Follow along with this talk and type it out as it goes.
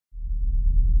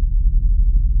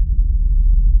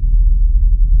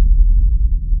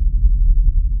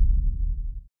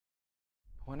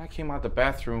came out the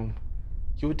bathroom,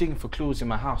 you were digging for clues in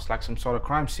my house like some sort of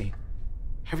crime scene.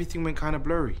 Everything went kind of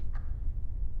blurry.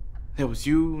 There was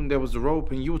you, and there was the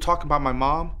rope, and you were talking about my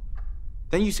mom.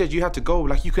 Then you said you had to go,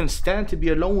 like you couldn't stand to be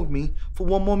alone with me for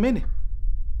one more minute.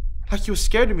 Like you were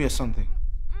scared of me or something.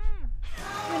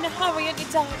 You're in a hurry, aren't you,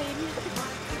 darling?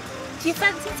 Do you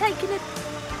fancy taking a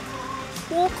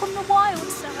walk on the wild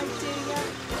side, do you?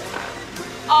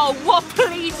 Oh, what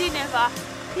pleasing ever.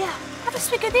 Yeah, have a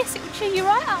swig of this, it will cheer you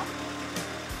right up.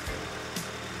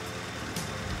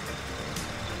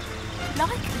 You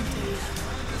like them, do you?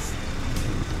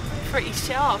 Pretty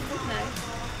sharp, isn't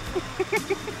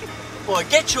they? Boy,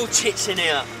 get your tits in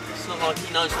here. It's not like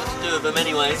he knows what to do with them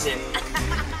anyway, is it?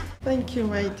 Thank you,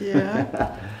 my dear.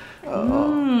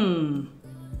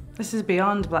 This is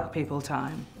beyond black people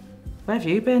time. Where have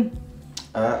you been?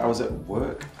 I was at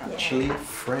work, actually,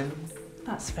 friend.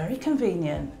 That's very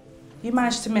convenient. You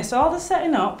managed to miss all the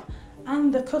setting up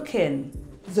and the cooking.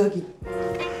 Zoggy.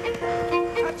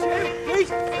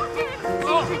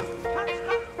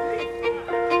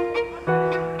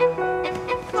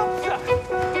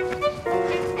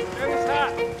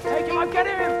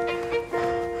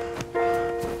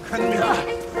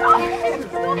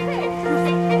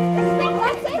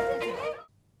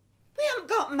 We haven't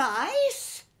got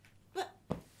mice.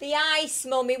 The ice,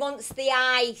 Mum. He wants the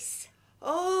ice.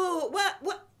 Oh,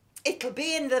 what? It'll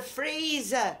be in the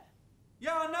freezer.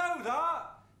 Yeah, I know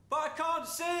that, but I can't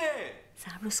see it.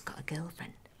 Sarah's got a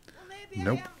girlfriend. Well, maybe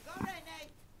Nope. I haven't got any.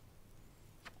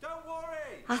 Don't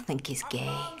worry. I think he's gay.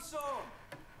 Found some.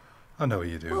 I know what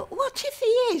you do. Well, what if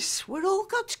he is? We're all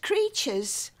God's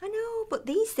creatures. I know, but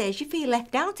these days you feel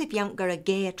left out if you haven't got a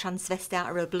gay, a transvestite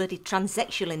or a bloody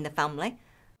transsexual in the family.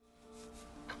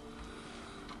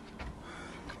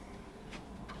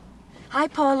 Hi,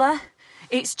 Paula.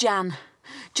 It's Jan.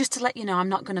 Just to let you know, I'm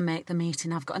not going to make the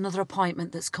meeting. I've got another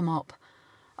appointment that's come up.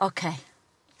 OK.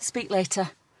 Speak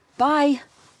later. Bye.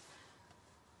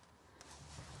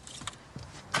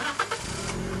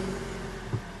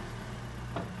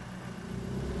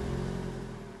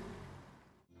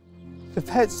 The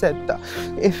vet said that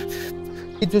if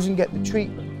he doesn't get the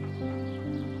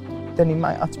treatment, then he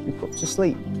might have to be put to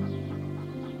sleep.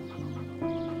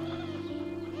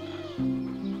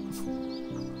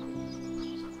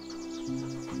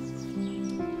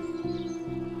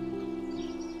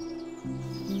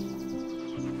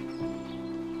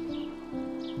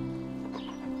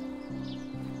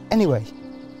 Anyway,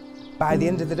 by the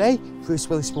end of the day, Bruce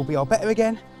Willis will be all better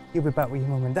again, you'll be back with your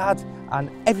mum and dad,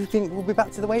 and everything will be back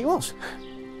to the way it was.